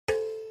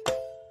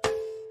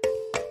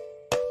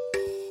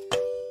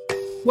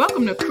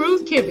Welcome to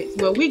Cruise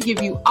Kibitz, where we give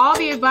you all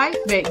the advice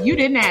that you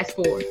didn't ask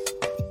for.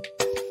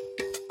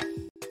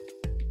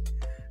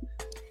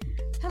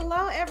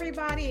 Hello,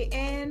 everybody,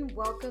 and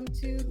welcome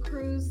to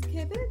Cruise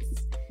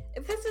Kibitz.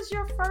 If this is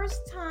your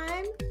first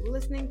time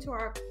listening to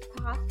our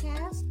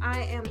podcast,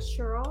 I am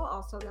Cheryl,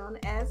 also known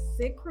as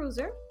Sig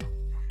Cruiser.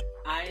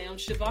 I am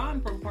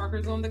Siobhan from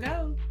Parker's on the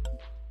Go.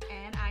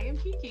 And I am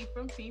Kiki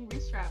from Team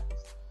Reese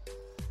Travels.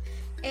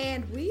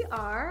 And we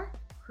are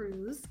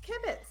Cruise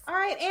Kibitz. All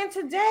right, and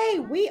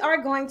today we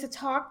are going to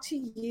talk to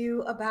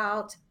you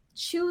about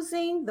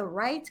choosing the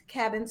right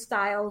cabin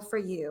style for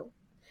you.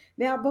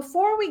 Now,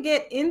 before we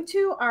get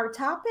into our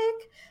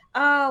topic, we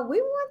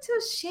want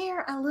to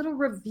share a little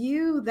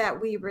review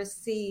that we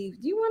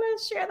received. Do you want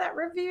to share that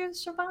review,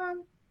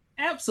 Siobhan?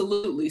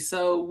 Absolutely.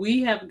 So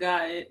we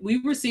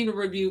received a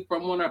review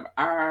from one of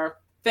our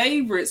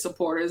favorite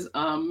supporters,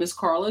 Miss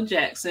Carla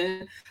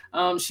Jackson.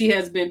 She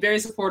has been very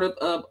supportive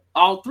of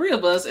all three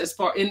of us as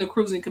far in the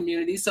cruising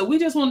community. So we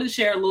just wanted to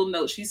share a little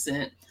note she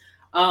sent.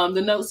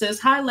 The note says,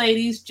 "Hi,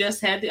 ladies. Just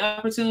had the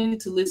opportunity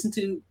to listen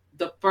to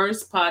the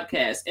first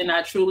podcast, and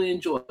I truly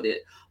enjoyed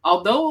it.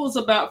 Although it was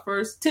about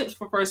first tips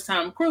for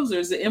first-time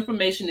cruisers, the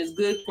information is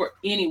good for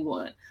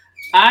anyone.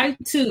 I,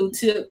 too,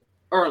 tip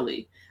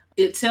early.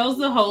 It tells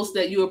the host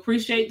that you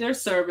appreciate their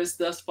service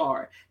thus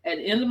far. At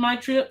the end of my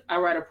trip, I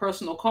write a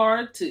personal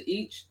card to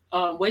each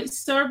wait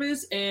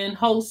service and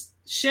host,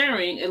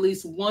 sharing at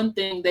least one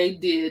thing they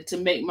did to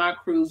make my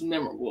cruise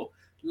memorable.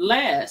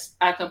 Last,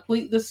 I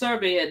complete the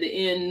survey at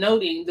the end,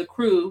 noting the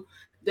crew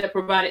that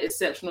provided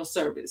exceptional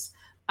service.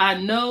 I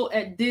know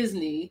at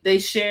Disney, they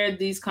shared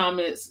these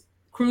comments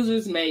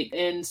cruisers make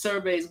in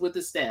surveys with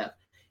the staff.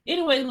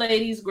 Anyway,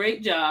 ladies,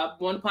 great job.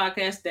 One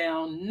podcast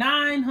down,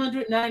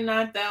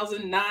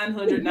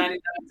 999,999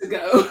 to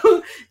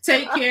go.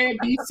 Take care,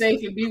 be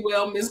safe, and be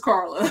well, Miss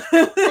Carla."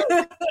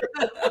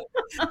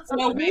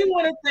 So we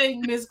want to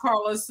thank Miss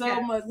Carla so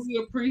much. We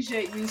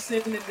appreciate you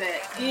sending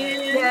that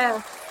in.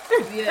 Yeah.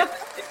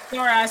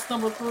 Sorry I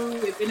stumbled through.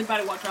 If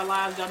anybody watch our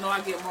lives, y'all know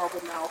I get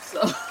marble mouth.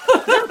 So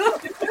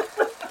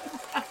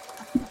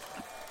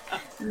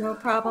No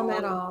problem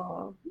at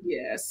all.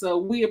 Yeah, so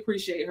we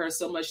appreciate her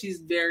so much.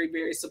 She's very,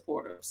 very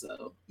supportive.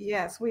 So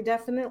yes, we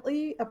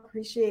definitely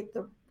appreciate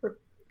the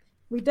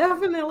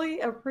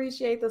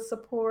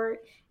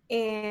support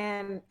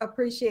and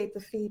appreciate the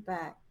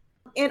feedback.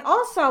 And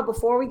also,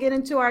 before we get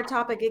into our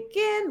topic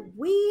again,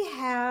 we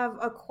have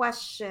a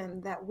question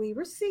that we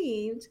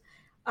received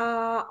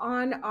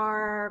on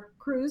our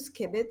Cruise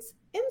Kibitz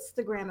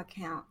Instagram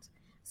account.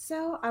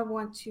 So I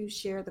want to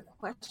share the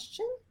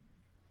question.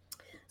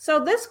 So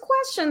this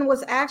question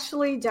was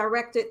actually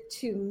directed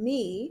to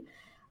me.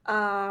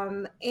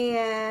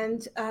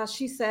 And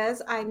she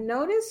says, "I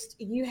noticed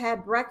you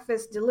had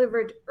breakfast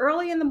delivered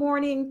early in the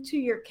morning to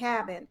your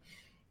cabin.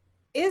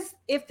 Is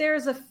there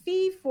a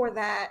fee for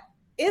that?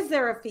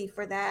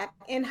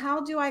 And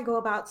how do I go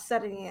about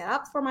setting it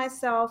up for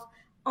myself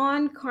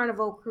on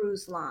Carnival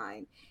Cruise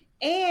Line?"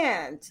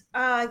 And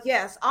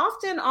yes,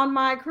 often on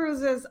my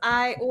cruises,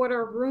 I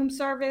order room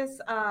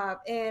service.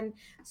 And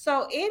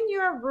so in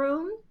your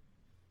room,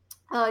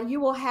 you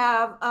will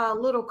have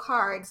little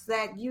cards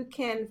that you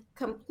can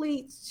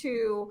complete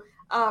to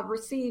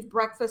receive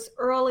breakfast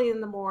early in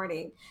the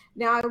morning.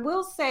 Now, I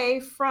will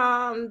say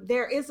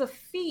there is a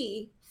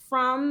fee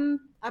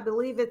from, I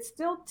believe it's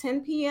still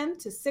 10 p.m.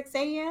 to 6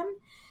 a.m.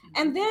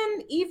 And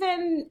then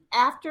even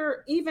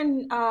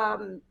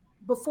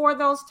before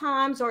those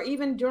times, or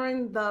even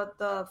during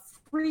the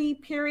free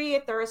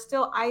period, there are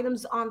still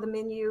items on the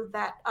menu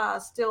that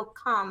still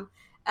come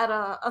at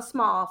a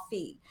small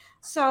fee.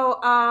 So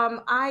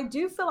I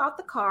do fill out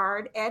the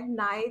card at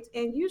night,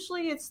 and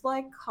usually it's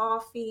like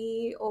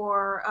coffee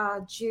or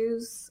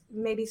juice,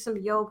 maybe some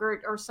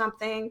yogurt or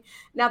something.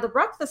 Now, the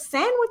breakfast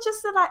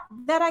sandwiches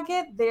that I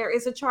get, there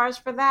is a charge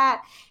for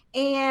that.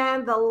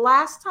 And the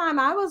last time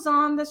I was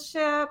on the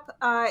ship,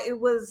 it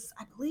was,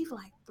 I believe,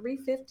 like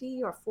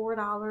 $3.50 or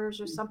 $4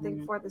 or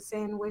something for the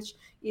sandwich.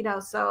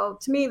 So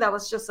to me, that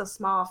was just a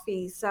small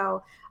fee.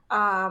 So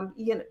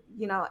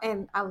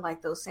and I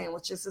like those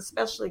sandwiches,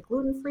 especially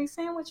gluten-free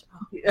sandwich.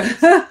 Oh. Yeah.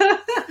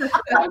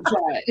 I'll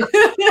try it.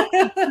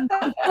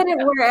 Get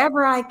it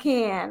wherever I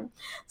can.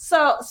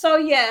 So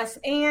yes,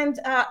 and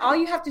all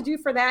you have to do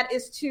for that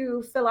is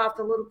to fill out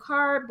the little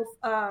card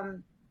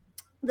the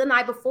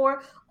night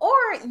before,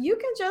 or you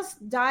can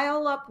just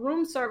dial up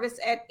room service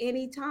at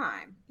any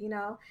time.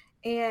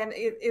 And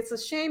it's a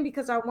shame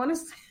because I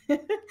was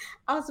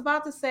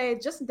about to say,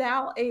 just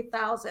dial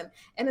 8,000.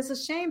 And it's a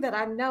shame that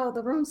I know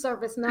the room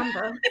service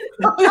number.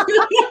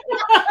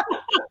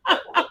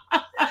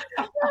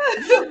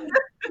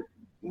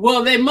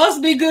 Well, they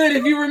must be good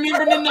if you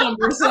remember the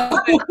number. So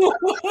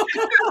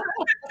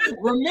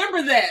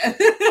remember that.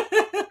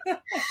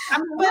 I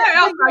mean, where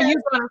else are you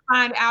going to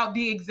find out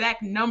the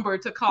exact number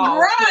to call?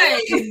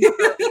 Right. You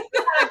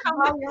gotta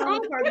While you're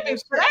on part of the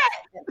ship.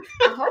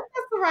 I hope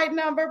that's the right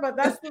number, but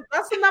that's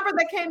the number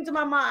that came to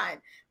my mind.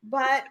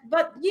 But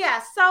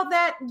yeah, so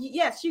that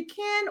yes, you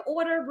can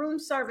order room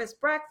service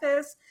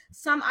breakfast.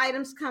 Some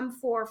items come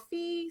for a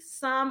fee,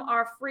 some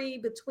are free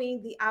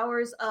between the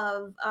hours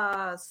of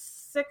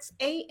 6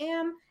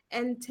 a.m.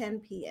 and 10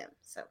 p.m.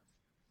 So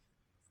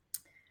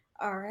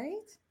all right.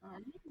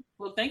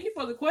 Well, thank you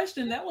for the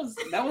question. That was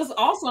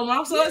awesome.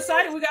 I'm so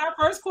excited. We got our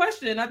first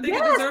question. I think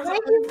it deserves.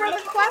 Thank you for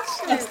the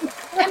question.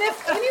 And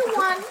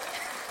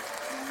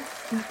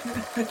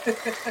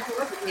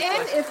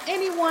if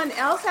anyone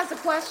else has a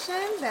question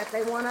that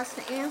they want us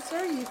to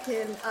answer, you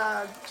can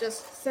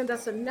just send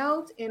us a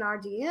note in our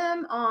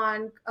DM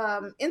on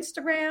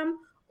Instagram,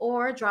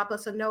 or drop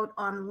us a note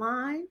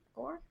online,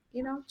 or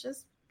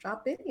just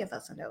drop any of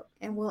us a note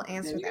and we'll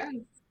answer that.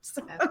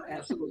 So.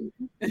 Absolutely.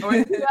 Or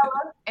email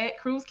us at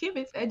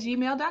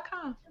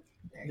cruisekibitz@gmail.com.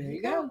 There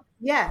you go.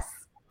 Yes.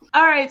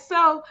 All right.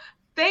 So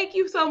thank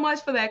you so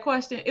much for that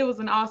question. It was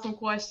an awesome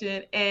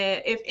question.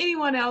 And if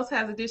anyone else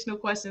has additional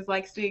questions,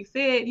 like Stig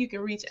said, you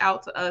can reach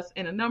out to us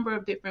in a number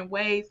of different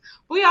ways.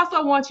 We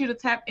also want you to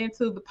tap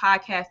into the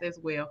podcast as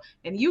well.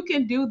 And you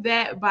can do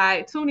that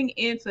by tuning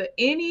into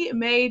any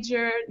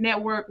major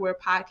network where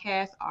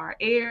podcasts are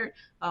aired.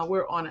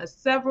 We're on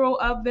several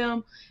of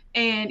them.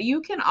 And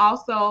you can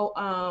also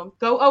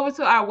go over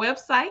to our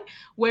website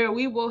where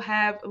we will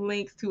have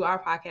links to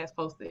our podcast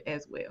posted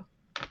as well.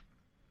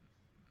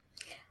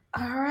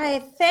 All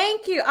right.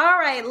 Thank you. All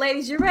right,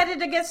 ladies, you ready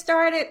to get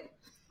started?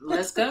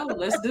 Let's go.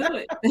 Let's do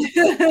it.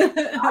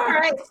 All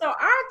right. So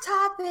our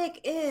topic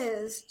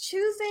is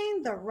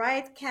choosing the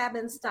right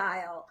cabin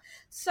style.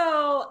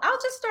 So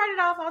I'll just start it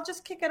off. I'll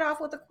just kick it off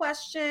with a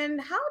question.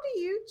 How do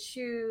you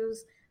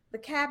choose the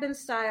cabin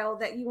style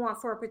that you want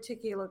for a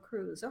particular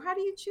cruise? Or how do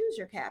you choose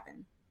your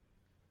cabin?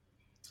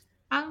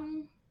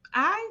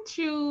 I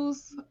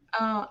choose,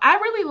 I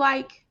really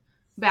like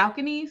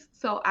balconies.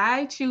 So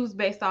I choose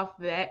based off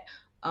of that.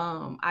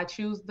 I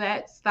choose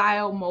that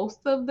style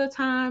most of the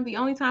time. The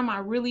only time I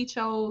really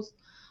chose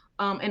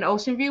an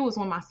ocean view was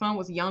when my son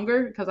was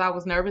younger, because I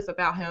was nervous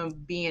about him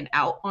being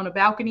out on a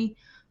balcony.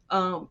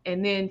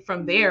 And then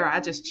from there,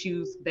 I just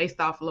choose based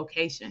off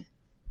location.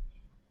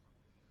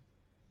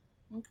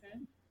 Okay.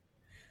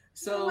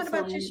 So what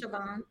about you,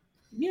 Siobhan?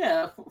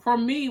 Yeah, for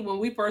me, when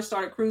we first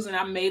started cruising,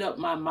 I made up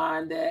my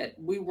mind that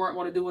we weren't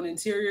going to do an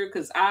interior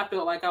because I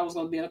felt like I was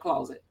going to be in a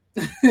closet.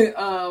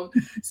 So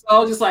I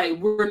was just like,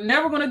 we're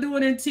never going to do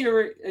an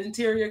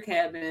interior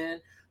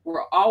cabin.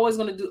 We're always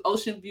going to do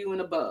ocean view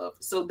and above.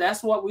 So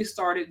that's what we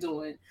started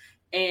doing.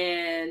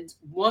 And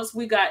once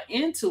we got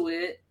into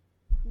it,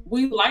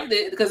 we liked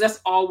it because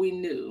that's all we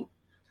knew.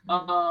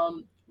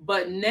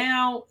 But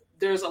now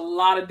there's a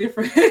lot of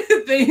different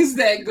things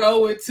that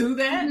go into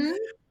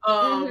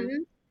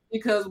that.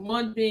 Because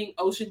one being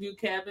ocean view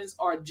cabins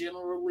are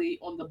generally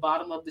on the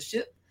bottom of the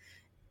ship.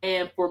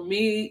 And for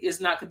me, it's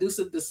not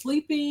conducive to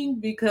sleeping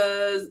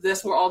because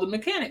that's where all the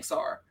mechanics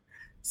are.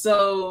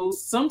 So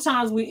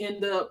sometimes we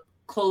end up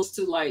close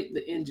to like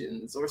the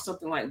engines or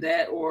something like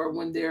that, or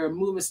when they're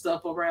moving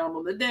stuff around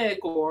on the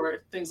deck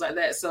or things like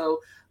that.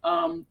 So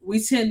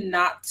we tend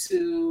not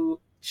to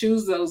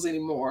choose those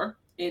anymore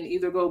and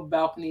either go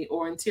balcony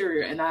or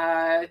interior. And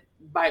I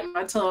bite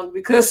my tongue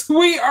because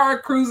we are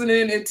cruising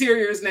in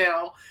interiors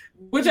now,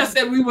 which I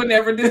said we would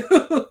never do.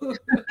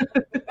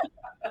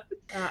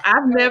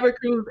 I've never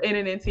cruised in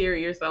an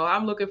interior, so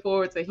I'm looking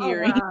forward to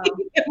hearing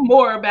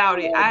more about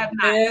it. I have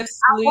not. I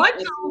want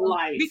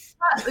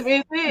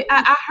to.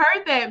 I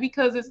heard that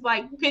because it's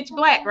like pitch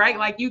black, right?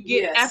 Like you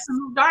get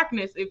absolute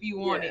darkness if you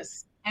want it.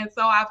 And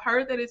so I've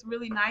heard that it's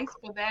really nice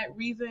for that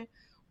reason.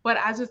 But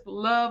I just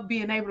love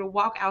being able to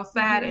walk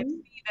outside and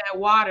see that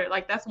water.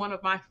 Like that's one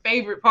of my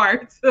favorite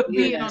parts of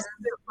being on the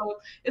ship. So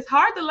it's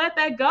hard to let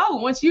that go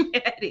once you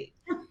had it.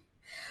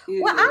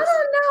 Well, I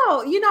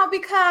don't know,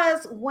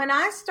 because when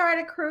I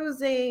started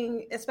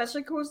cruising,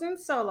 especially cruising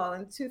solo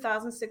in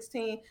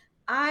 2016,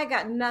 I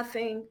got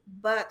nothing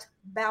but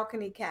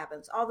balcony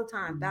cabins all the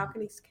time,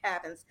 balconies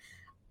cabins,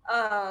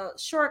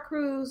 short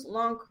cruise,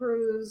 long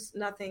cruise,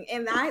 nothing.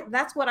 And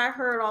that's what I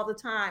heard all the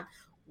time.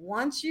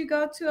 Once you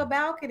go to a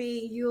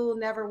balcony, you'll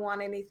never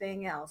want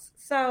anything else.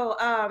 So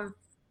I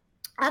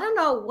don't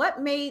know what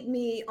made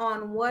me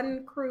on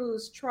one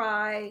cruise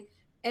try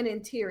an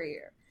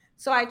interior.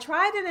 So I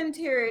tried an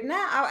interior.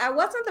 Now, I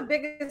wasn't the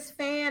biggest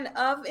fan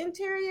of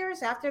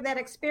interiors after that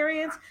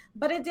experience,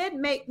 but it did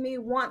make me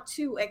want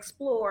to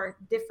explore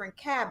different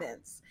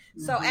cabins.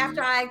 So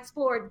after I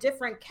explored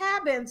different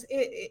cabins,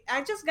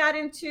 I just got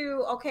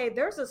into, okay,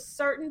 there's a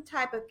certain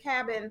type of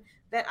cabin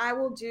that I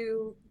will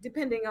do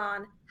depending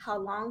on how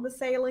long the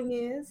sailing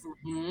is,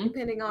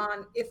 depending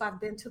on if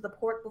I've been to the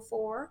port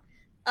before.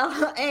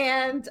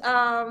 And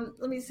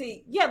let me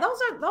see. Yeah,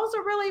 those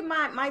are really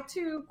my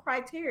two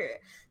criteria.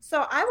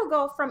 So I will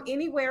go from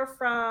anywhere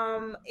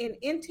from an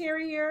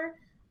interior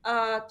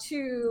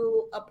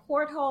to a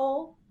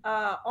porthole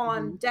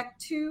on deck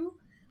 2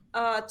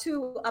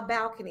 to a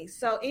balcony.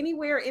 So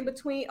anywhere in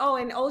between. Oh,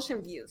 and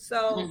ocean view.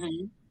 So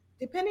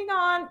depending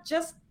on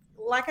just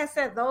like I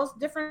said, those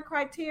different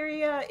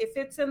criteria, if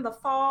it's in the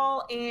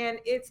fall and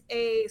it's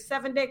a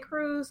 7-day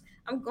cruise,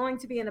 I'm going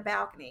to be in a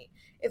balcony.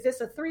 If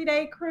it's a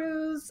 3-day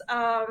cruise,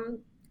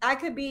 I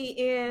could be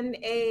in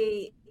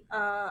a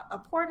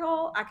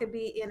porthole, I could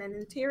be in an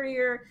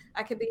interior,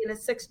 I could be in a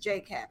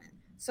 6J cabin.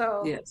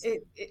 So yes.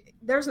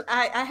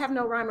 I have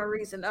no rhyme or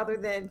reason other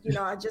than,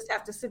 I just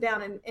have to sit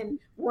down and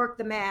work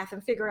the math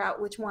and figure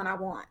out which one I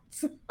want.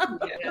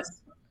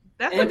 Yes.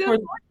 That's a good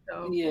point,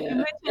 though.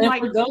 Yeah. And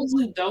for those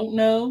who don't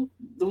know,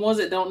 the ones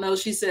that don't know,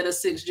 she said a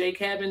 6J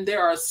cabin.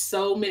 There are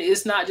so many.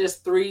 It's not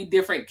just 3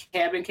 different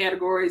cabin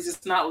categories.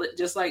 It's not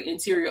just like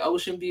interior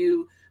ocean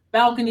view,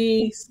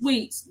 balcony,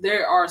 suites.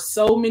 There are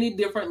so many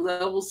different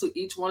levels to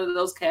each one of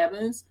those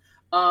cabins.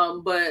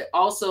 But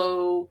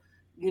also,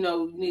 you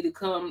need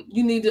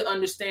to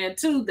understand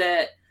too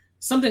that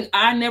something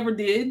I never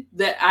did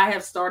that I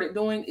have started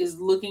doing is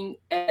looking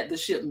at the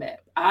ship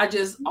map. I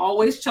just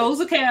always chose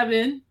a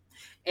cabin.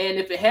 And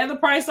if it had the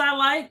price I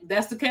like,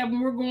 that's the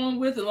cabin we're going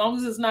with. As long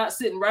as it's not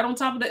sitting right on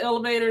top of the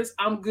elevators,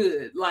 I'm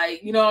good.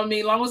 Like, you know what I mean?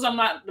 As long as I'm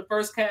not the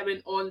first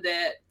cabin on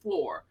that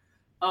floor.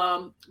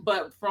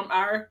 But from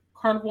our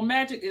Carnival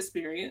Magic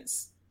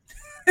experience,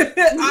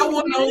 I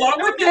will no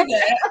longer do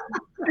that.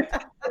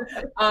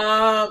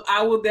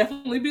 I will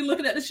definitely be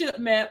looking at the ship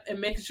map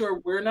and making sure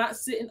we're not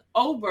sitting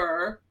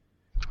over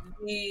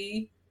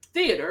the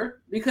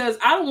theater, because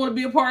I don't want to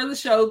be a part of the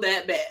show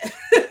that bad.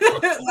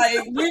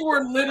 Like, we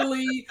were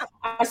literally,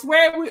 I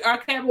swear our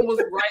cabin was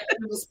right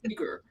under the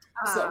speaker.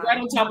 So right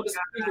on top of the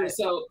speaker.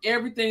 So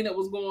everything that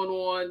was going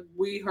on,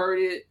 we heard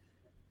it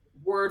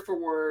word for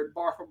word,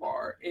 bar for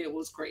bar. It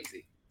was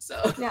crazy. So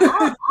now,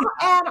 I'll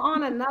add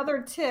on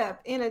another tip.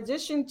 In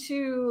addition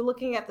to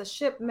looking at the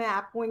ship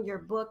map when you're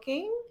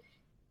booking,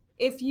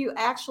 if you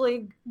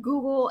actually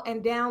Google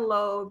and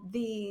download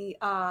the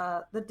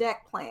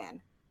deck plan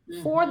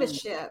for the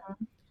ship,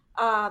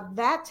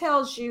 that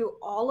tells you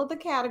all of the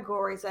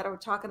categories that I'm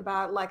talking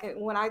about. Like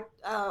when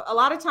a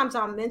lot of times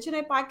I'll mention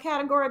it by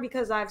category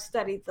because I've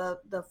studied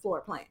the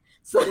floor plan.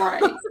 So,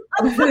 right. So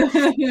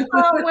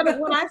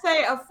when I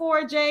say a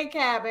 4J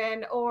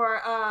cabin,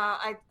 or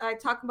I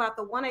talk about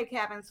the 1A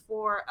cabins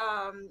for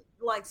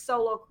like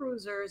solo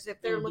cruisers,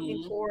 if they're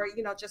looking for,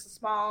 just a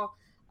small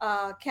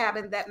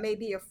cabin that may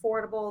be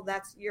affordable,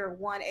 that's your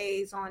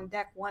 1As on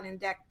deck 1 and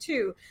deck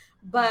 2.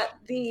 But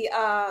the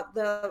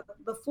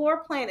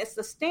floor plan is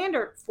the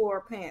standard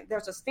floor plan.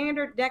 There's a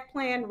standard deck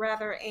plan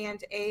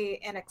and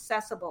an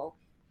accessible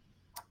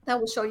that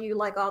will show you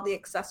like all the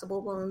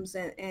accessible rooms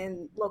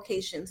and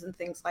locations and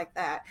things like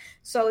that.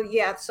 So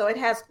it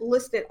has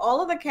listed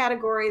all of the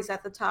categories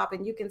at the top,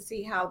 and you can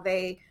see how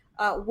they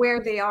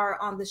where they are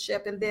on the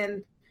ship. And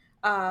then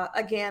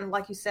again,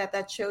 like you said,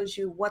 that shows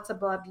you what's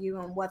above you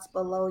and what's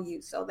below you.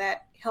 So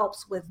that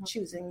helps with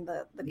choosing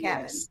the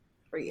cabin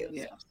for you.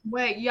 Yeah.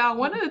 Wait, y'all,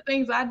 one of the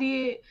things I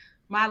did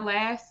my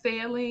last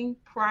sailing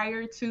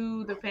prior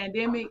to the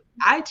pandemic,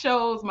 I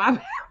chose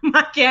my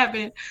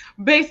cabin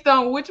based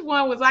on which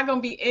one was I going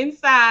to be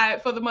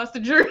inside for the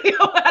mustard drill.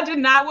 I did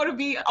not want to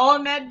be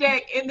on that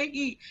deck in the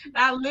heat. And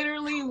I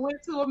literally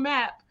went to a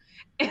map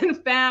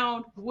and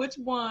found which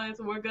ones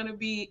were going to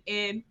be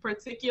in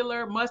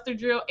particular mustard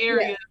drill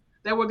areas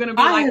that were going to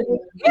be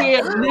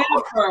never,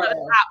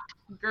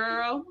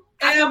 girl,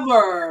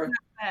 ever.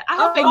 I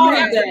hope they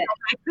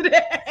do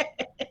that.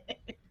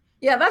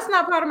 Yeah, that's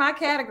not part of my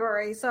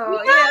category.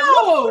 So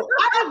no,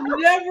 I've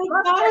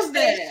never thought of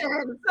that.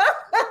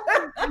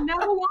 I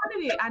never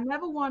wanted it. I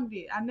never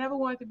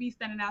wanted to be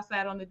standing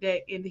outside on the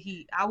deck in the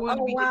heat. I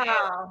wanted to be there.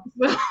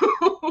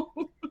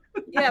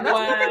 Yeah, that's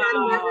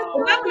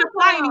it doesn't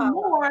apply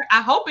anymore.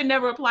 I hope it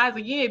never applies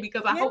again,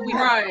 because I hope we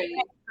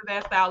to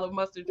that style of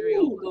mustard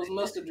drill. Ooh, those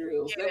mustard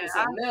drills. Yeah, that was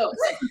something else.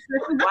 They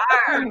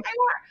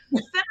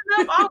were setting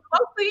up all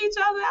close to each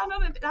other.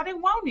 I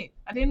didn't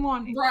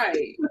want it.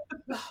 Right.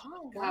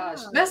 Oh gosh,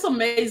 that's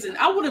amazing.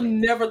 I would have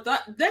never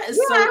thought. That is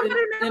so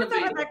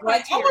innovative.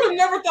 Like, I would have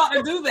never thought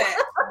to do that.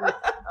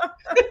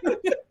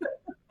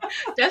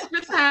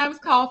 Desperate times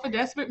call for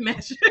desperate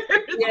measures.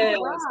 Yes.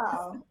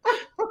 Wow.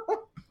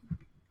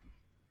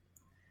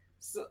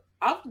 So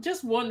I'm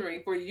just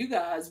wondering, for you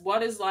guys,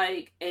 what is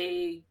like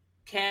a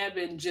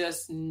cabin?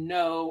 Just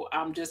no,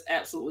 I'm just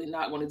absolutely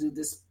not going to do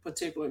this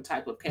particular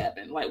type of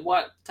cabin. Like,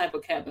 what type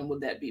of cabin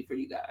would that be for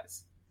you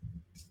guys?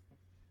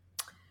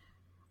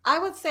 I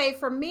would say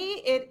for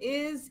me, it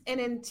is an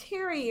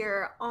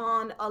interior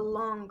on a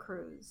long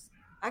cruise.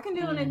 I can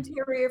do an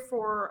interior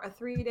for a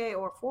 3-day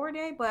or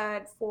 4-day,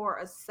 but for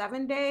a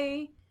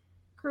 7-day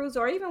cruise,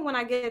 or even when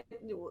I get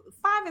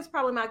 5 is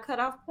probably my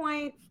cutoff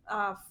point.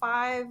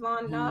 5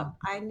 on up,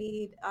 I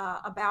need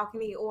a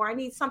balcony, or I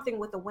need something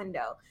with a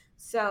window.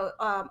 So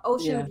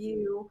ocean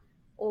view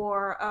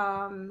or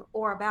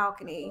a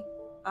balcony.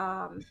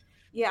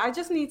 I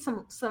just need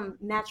some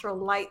natural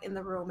light in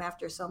the room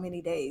after so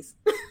many days.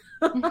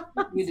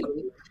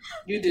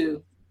 You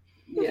do.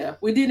 Yeah,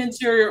 we did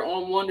interior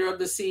on Wonder of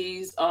the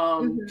Seas,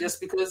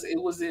 just because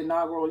it was the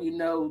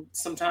inaugural.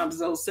 Sometimes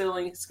those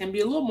sailings can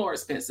be a little more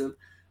expensive,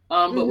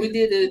 but we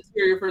did the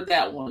interior for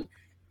that one.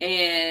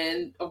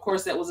 And of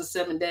course that was a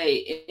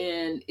 7-day,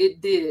 and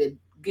it did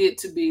get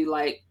to be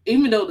like,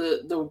 even though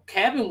the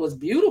cabin was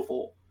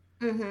beautiful,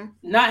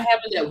 not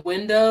having that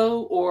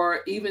window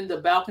or even the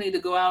balcony to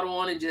go out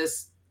on and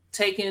just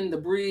take in the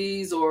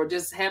breeze or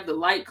just have the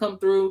light come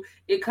through,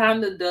 it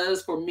kind of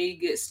does for me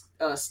get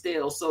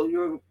stale. So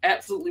you're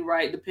absolutely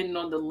right. Depending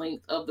on the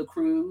length of the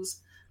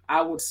cruise,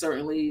 I would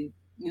certainly,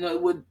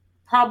 it would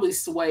probably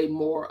sway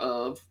more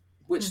of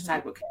which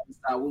type of cabin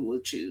style we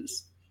would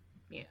choose.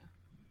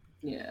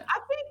 Yeah.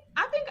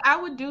 I think I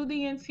would do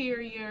the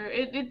interior.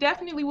 It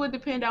definitely would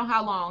depend on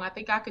how long. I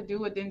think I could do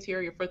the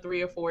interior for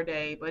 3 or 4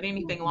 days, but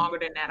anything longer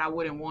than that, I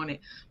wouldn't want it.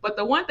 But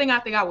the one thing I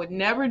think I would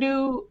never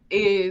do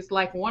is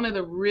like one of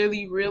the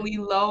really, really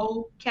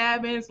low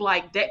cabins,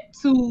 like deck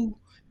 2,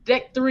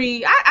 deck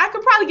 3. I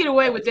could probably get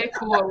away with deck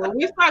 4. When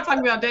we start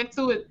talking about deck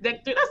 2 and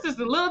deck 3, that's just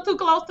a little too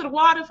close to the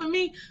water for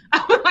me.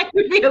 I would like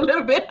to be a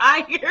little bit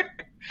higher.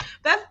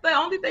 That's the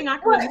only thing I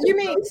can. What you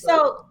mean?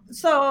 So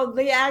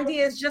the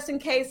idea is just in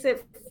case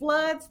it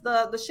floods,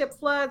 the ship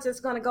floods, it's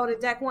going to go to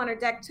deck 1 or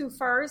deck 2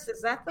 first.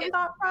 Is that the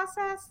thought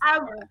process?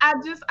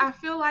 I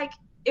feel like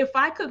if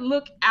I could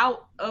look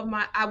out of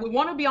I would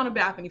want to be on a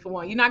balcony for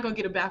one. You're not going to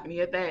get a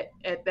balcony at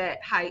that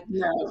height.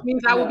 Which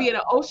means I would be at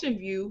an ocean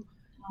view.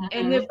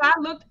 And if I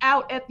looked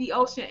out at the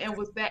ocean and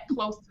was that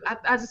close,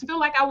 I just feel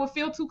like I would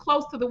feel too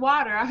close to the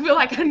water. I feel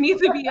like I need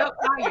to be up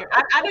higher.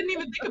 I didn't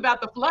even think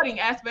about the flooding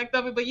aspect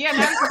of it, but yeah,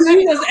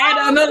 you just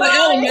add another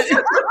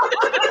element.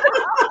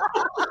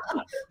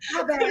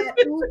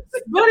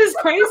 But it's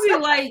crazy,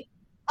 like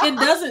it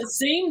doesn't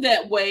seem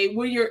that way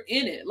when you're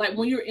in it. Like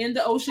when you're in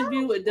the ocean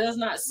view, it does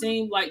not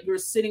seem like you're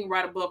sitting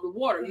right above the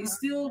water. There's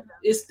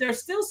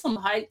still some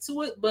height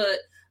to it, but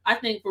I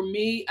think for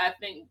me,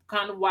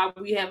 kind of why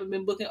we haven't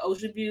been booking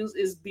ocean views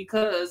is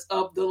because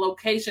of the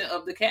location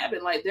of the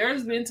cabin. Like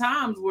there's been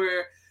times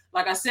where,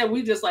 like I said,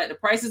 we just like the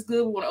price is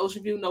good. We want an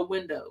ocean view, no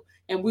window.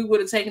 And we would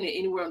have taken it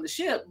anywhere on the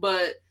ship.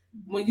 But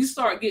when you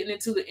start getting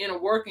into the inner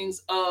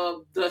workings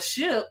of the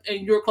ship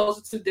and you're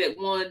closer to deck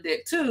 1,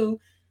 deck 2,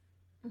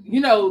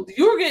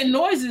 you're getting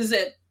noises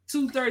at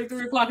 2:30,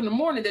 3 o'clock in the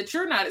morning that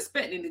you're not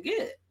expecting to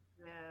get.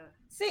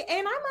 See,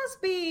 and I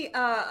must be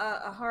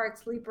a hard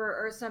sleeper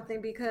or something,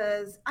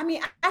 because I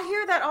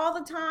hear that all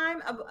the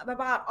time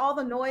about all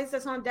the noise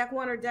that's on deck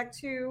 1 or deck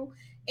 2,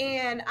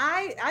 and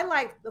I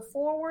like the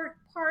forward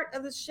part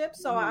of the ship,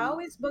 so I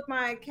always book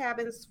my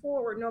cabins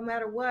forward no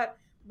matter what.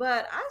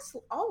 But I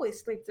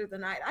always sleep through the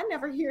night. I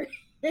never hear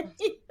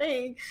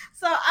anything,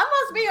 so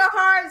I must be a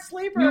hard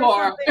sleeper. You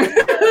are.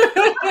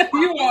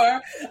 You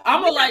are.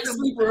 I'm a light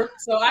sleeper,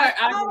 so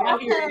I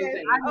hear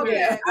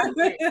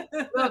everything.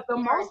 The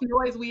most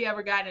noise we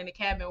ever got in the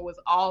cabin was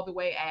all the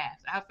way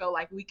aft. I felt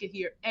like we could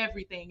hear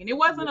everything, and it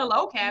wasn't a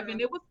low cabin.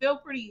 It was still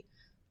pretty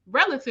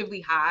relatively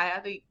high, I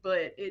think,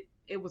 but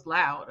it was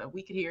loud.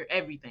 We could hear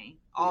everything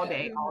all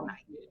day, all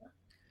night.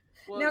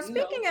 Well, now,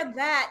 speaking of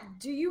that,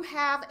 do you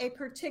have a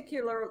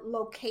particular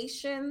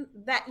location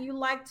that you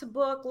like to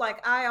book?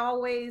 Like I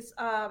always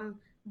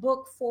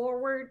book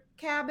forward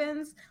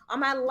cabins. On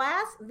my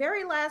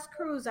very last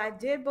cruise, I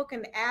did book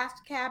an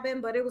aft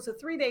cabin, but it was a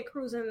 3-day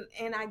cruise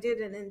and I did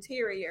an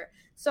interior.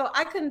 So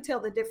I couldn't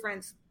tell the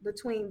difference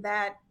between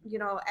that,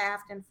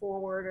 aft and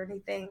forward or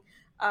anything.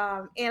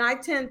 And I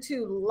tend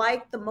to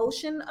like the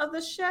motion of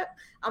the ship.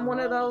 I'm one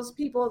of those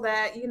people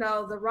that,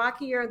 the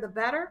rockier, the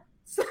better.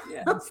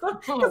 Because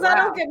I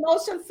don't get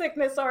motion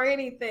sickness or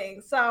anything.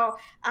 So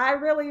I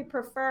really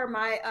prefer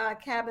my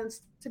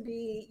cabins to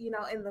be,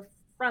 in the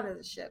front of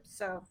the ship.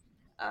 So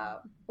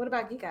what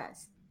about you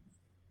guys?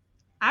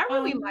 I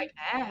really like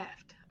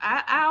aft.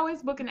 I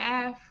always book an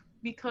aft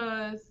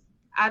because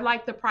I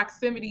like the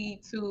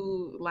proximity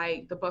to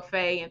like the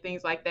buffet and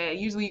things like that.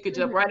 Usually you could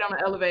jump right on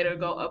the elevator,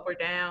 go up or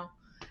down.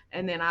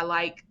 And then I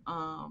like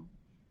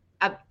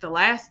the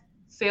last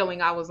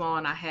sailing I was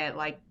on, I had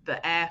like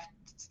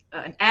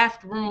an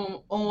aft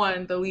room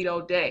on the Lido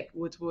deck,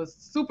 which was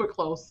super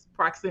close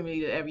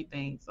proximity to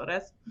everything. So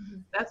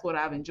that's what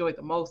I've enjoyed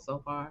the most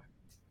so far.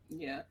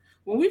 Yeah.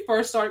 When we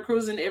first started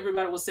cruising,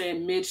 everybody was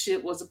saying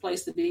midship was a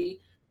place to be,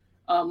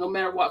 no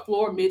matter what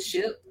floor,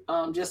 midship,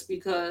 just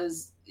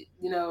because,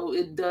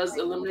 it does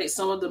eliminate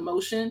some of the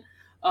motion.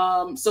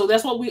 So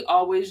that's what we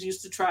always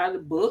used to try to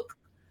book.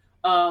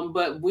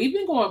 But we've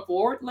been going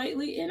forward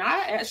lately, and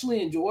I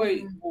actually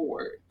enjoy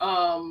forward.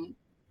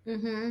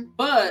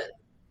 But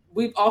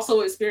we've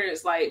also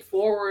experienced like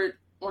forward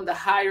on the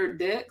higher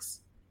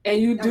decks,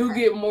 and you do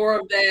get more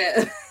of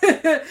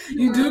that.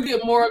 You do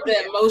get more of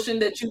that motion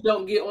that you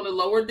don't get on the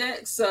lower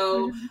deck.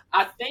 So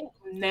I think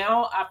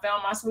now I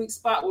found my sweet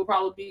spot will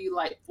probably be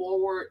like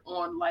forward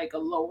on like a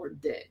lower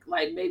deck,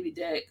 like maybe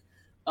deck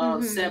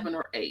 7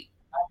 or 8.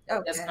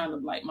 That's kind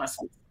of like my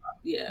sweet spot.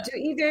 Yeah. Do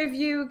either of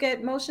you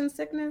get motion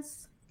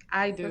sickness?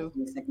 I do.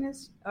 Motion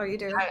sickness? Oh, you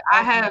do?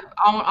 I have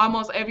on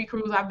almost every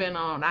cruise I've been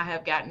on. I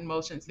have gotten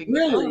motion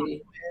sickness.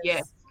 Really?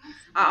 Yes.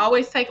 I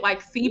always take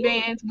like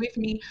C-bands with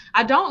me.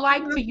 I don't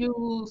like to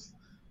use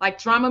like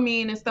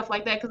Dramamine and stuff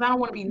like that because I don't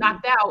want to be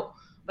knocked out.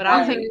 But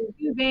I'll take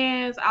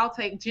Vans, I'll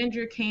take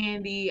ginger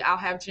candy, I'll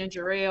have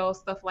ginger ale,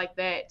 stuff like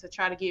that to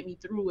try to get me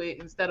through it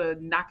instead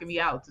of knocking me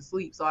out to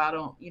sleep so I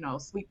don't,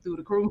 sleep through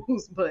the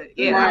cruise. But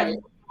yeah, I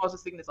motion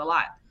sickness a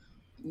lot.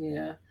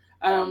 Yeah.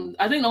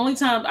 I think the only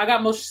time I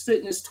got motion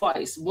sickness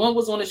twice. One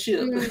was on a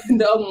ship,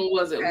 the other one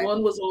wasn't. Okay.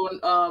 One was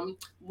on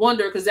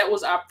Wonder, because that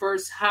was our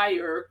first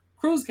higher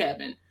cruise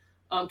cabin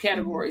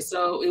category.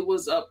 So it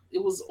was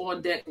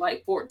on deck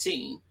like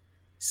 14.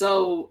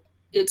 So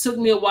it took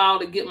me a while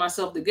to get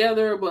myself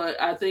together,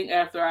 but I think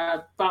after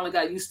I finally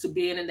got used to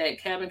being in that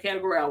cabin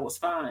category, I was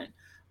fine.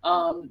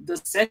 The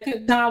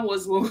second time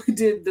was when we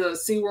did the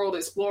SeaWorld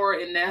Explorer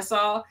in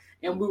Nassau,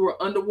 and we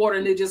were underwater,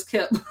 and it just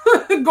kept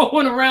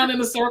going around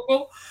in a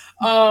circle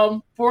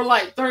for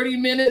like 30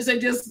 minutes. They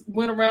just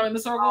went around in a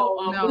circle.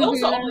 That was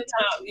the only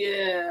time.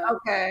 Yeah.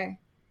 Okay.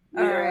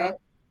 All right.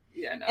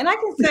 Yeah. No. And I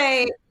can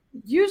say,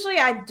 usually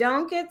I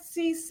don't get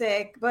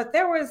seasick, but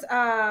there was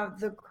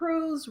the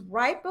cruise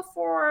right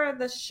before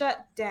the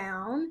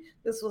shutdown.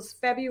 This was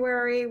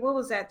February. What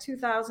was that?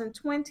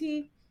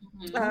 2020.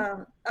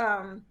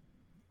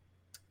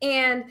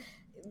 And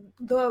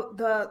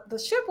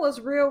the ship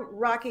was real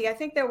rocky. I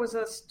think there was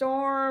a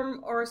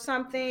storm or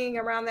something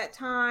around that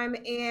time,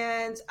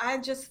 and I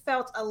just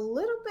felt a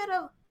little bit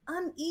of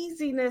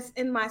uneasiness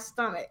in my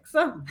stomach.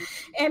 So,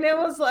 and it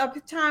was a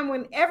time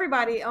when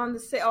everybody on the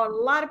ship, or a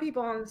lot of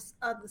people on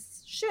the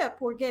ship,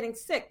 were getting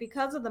sick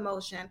because of the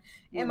motion.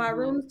 And my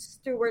room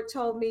steward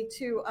told me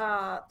to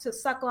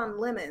suck on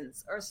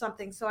lemons or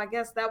something. So I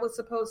guess that was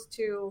supposed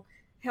to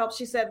help.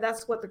 She said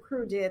that's what the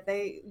crew did.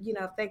 They,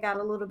 if they got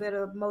a little bit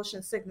of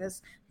motion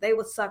sickness, they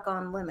would suck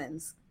on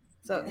lemons.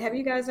 So have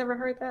you guys ever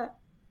heard that?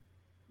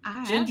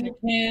 Ginger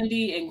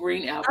candy and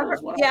green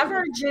apples. I've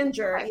heard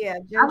ginger. Yeah,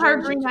 ginger, I've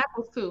heard green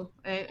apples too.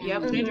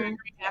 Ginger and green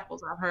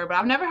apples I've heard, but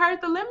I've never heard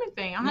the lemon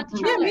thing. I'll have to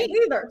try. Yeah, me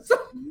either. So,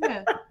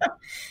 yeah.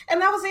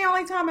 And that was the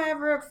only time I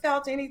ever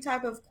felt any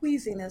type of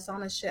queasiness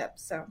on a ship.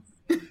 So.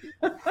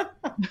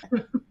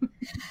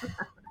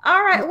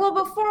 All right. Well,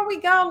 before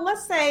we go,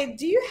 let's say,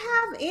 do you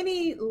have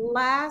any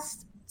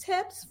last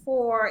tips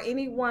for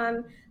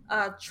anyone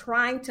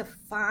trying to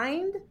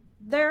find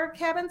their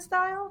cabin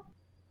style?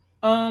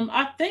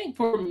 I think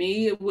for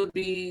me, it would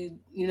be,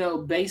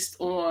 based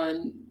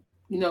on,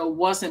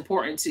 what's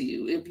important to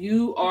you. If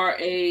you are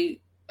a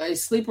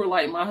sleeper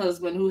like my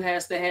husband, who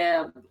has to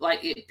have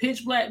like it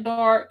pitch black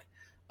dark,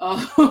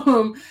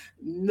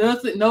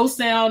 nothing, no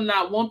sound,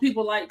 not one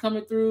people light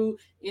coming through,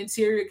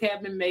 interior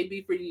cabin may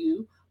be for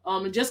you.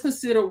 And just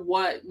consider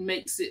what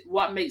makes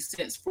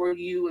sense for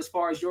you as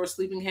far as your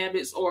sleeping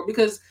habits, or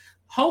because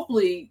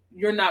hopefully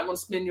you're not going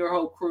to spend your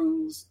whole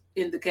cruise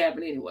in the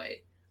cabin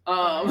anyway.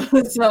 That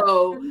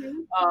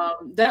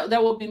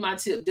will be my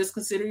tip. Just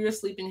consider your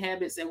sleeping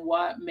habits and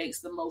what makes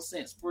the most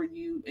sense for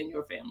you and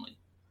your family.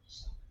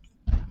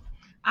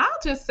 I'll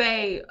just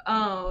say,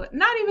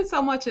 not even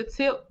so much a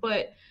tip,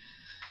 but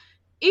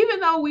even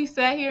though we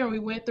sat here and we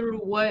went through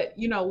what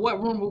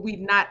room would we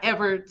not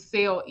ever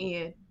sail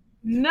in,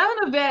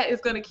 none of that is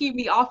going to keep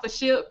me off a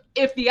ship.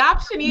 If the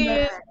option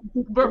is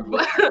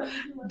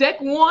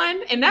deck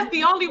 1 and that's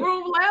the only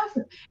room left,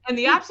 and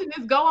the option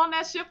is go on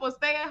that ship or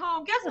stay at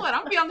home, guess what?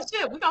 I'm going to be on the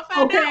ship. We're going to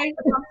find out.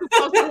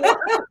 So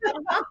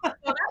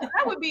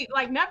that would be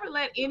like, never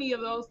let any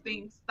of those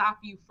things stop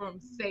you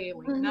from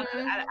sailing.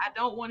 I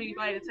don't want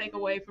anybody to take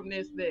away from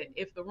this that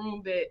if the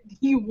room that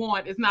you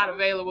want is not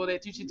available,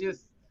 that you should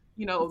just,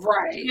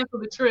 cancel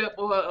the trip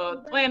or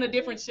plan a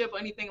different ship or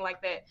anything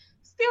like that.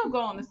 Still go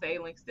on the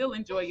sailing, still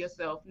enjoy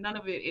yourself. None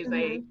of it is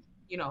a,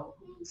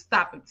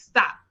 stop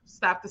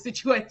the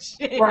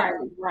situation.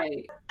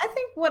 Right. I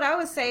think what I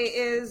would say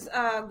is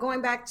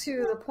going back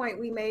to the point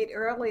we made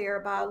earlier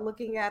about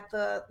looking at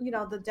the,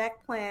 the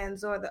deck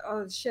plans or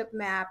the ship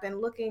map,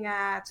 and looking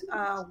at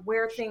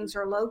where things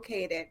are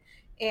located,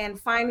 and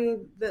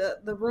finding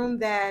the room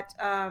that,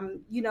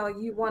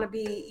 you want to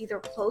be either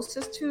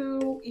closest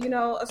to,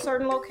 a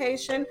certain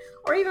location,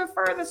 or even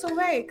furthest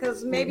away,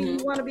 because maybe you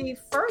want to be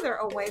further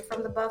away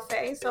from the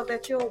buffet so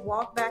that you'll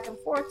walk back and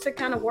forth to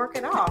kind of work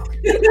it off.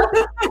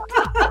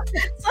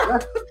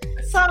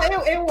 So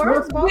it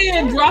works.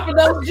 We're dropping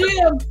those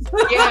gems.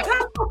 Yeah.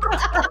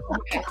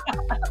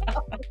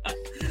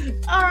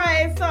 All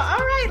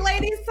right,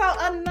 ladies. So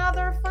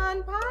another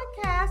fun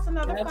podcast,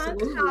 another fun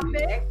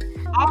topic.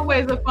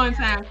 Always a fun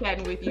time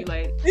chatting with you,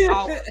 ladies.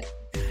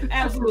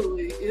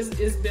 Absolutely.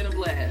 It's been a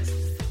blast.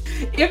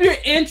 If you're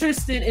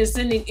interested in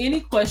sending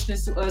any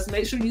questions to us,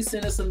 make sure you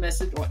send us a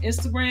message on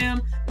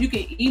Instagram. You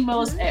can email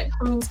us at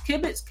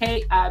cruisekibitz,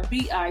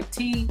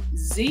 KIBITZ,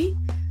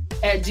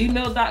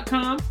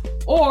 @gmail.com,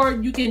 or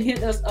you can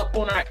hit us up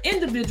on our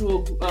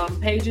individual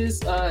pages,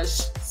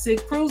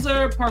 Sig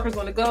Cruiser, Parker's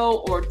on the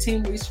Go, or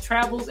Team Reach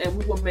Travels, and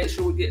we will make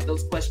sure we get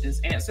those questions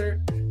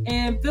answered.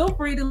 And feel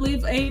free to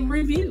leave a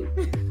review.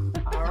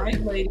 All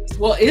right, ladies.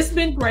 Well, it's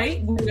been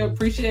great. We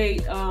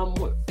appreciate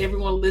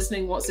everyone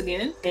listening once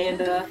again,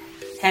 and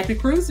happy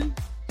cruising.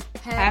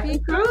 Happy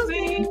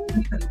cruising.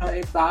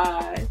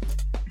 Bye.